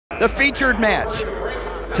the featured match.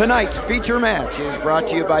 Tonight's feature match is brought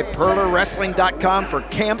to you by PerlerWrestling.com for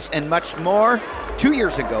camps and much more. 2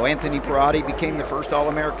 years ago, Anthony Perrotti became the first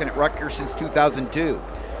All-American at Rutgers since 2002.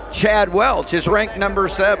 Chad Welch is ranked number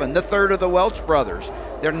 7, the third of the Welch brothers.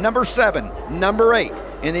 They're number 7, number 8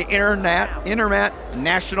 in the Intermat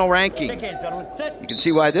national rankings. You can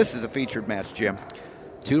see why this is a featured match, Jim.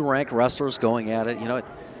 2 ranked wrestlers going at it. You know,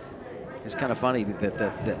 it's kind of funny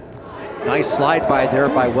that nice slide by there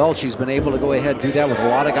by Welch. He's been able to go ahead and do that with a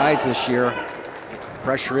lot of guys this year.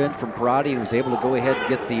 Pressure in from Perrotti. He was able to go ahead and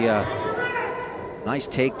get the nice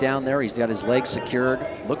takedown there. He's got his legs secured.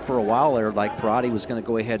 Looked for a while there like Perrotti was going to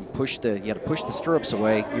go ahead and push the, stirrups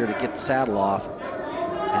away here to get the saddle off.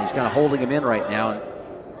 And he's kind of holding him in right now.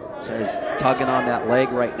 So he's tugging on that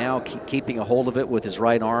leg right now, keeping a hold of it with his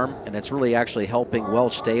right arm, and it's really actually helping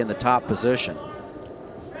Welch stay in the top position.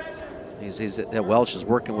 Welch is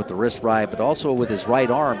working with the wrist right, but also with his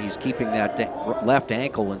right arm, he's keeping that left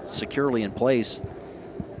ankle securely in place.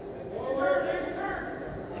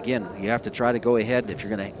 Again, you have to try to go ahead. If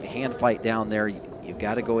you're going to hand fight down there, you've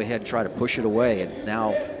got to go ahead and try to push it away. And it's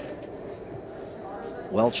now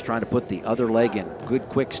Welch trying to put the other leg in. Good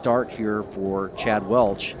quick start here for Chad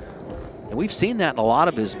Welch. And we've seen that in a lot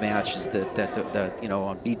of his matches that you know,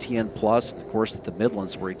 on BTN Plus, and of course at the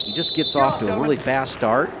Midlands, where he just gets off to a really fast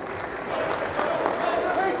start.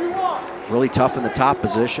 Really tough in the top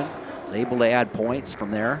position. Is able to add points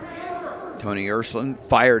from there. Tony Ursuline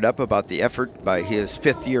fired up about the effort by his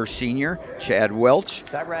 5th-year senior, Chad Welch,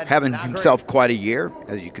 having himself quite a year,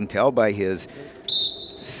 as you can tell by his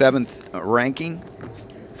 7th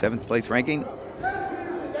place ranking.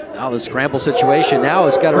 Now the scramble situation now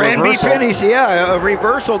has got a reversal. Finish, yeah, a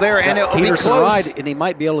reversal there, and it'll be close. Ride, and he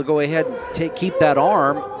might be able to go ahead and keep that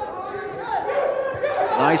arm.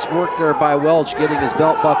 Nice work there by Welch, getting his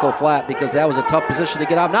belt buckle flat, because that was a tough position to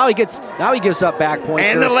get out. Now he gives up back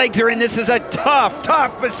points. And the legs are in. This is a tough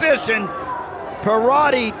position.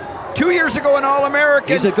 Perrotti, 2 years ago an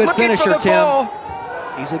All-American. He's a good finisher, Tim.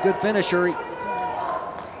 He's a good finisher.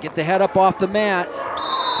 Get the head up off the mat.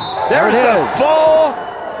 There's the fall.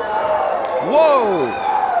 Whoa.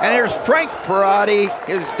 And there's Frank Perrotti,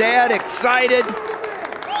 his dad, excited.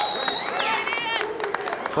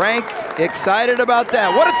 Frank excited about that.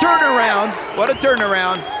 What a turnaround. What a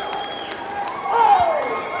turnaround.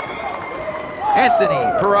 Anthony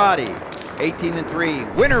Perrotti,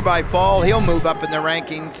 18-3, winner by fall. He'll move up in the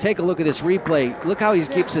rankings. Take a look at this replay. Look how he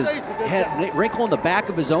keeps his head wrinkle in the back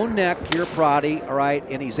of his own neck here, Perrotti, all right,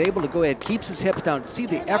 and he's able to go ahead, keeps his hips down. See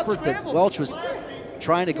the effort that Welch was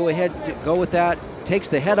trying to go ahead to go with that. Takes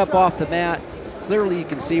the head up off the mat. Clearly you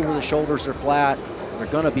can see where the shoulders are flat. They're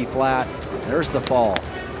gonna be flat. There's the fall.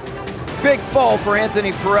 Big fall for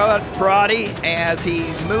Anthony Perrotti as he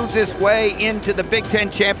moves his way into the Big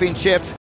Ten championships.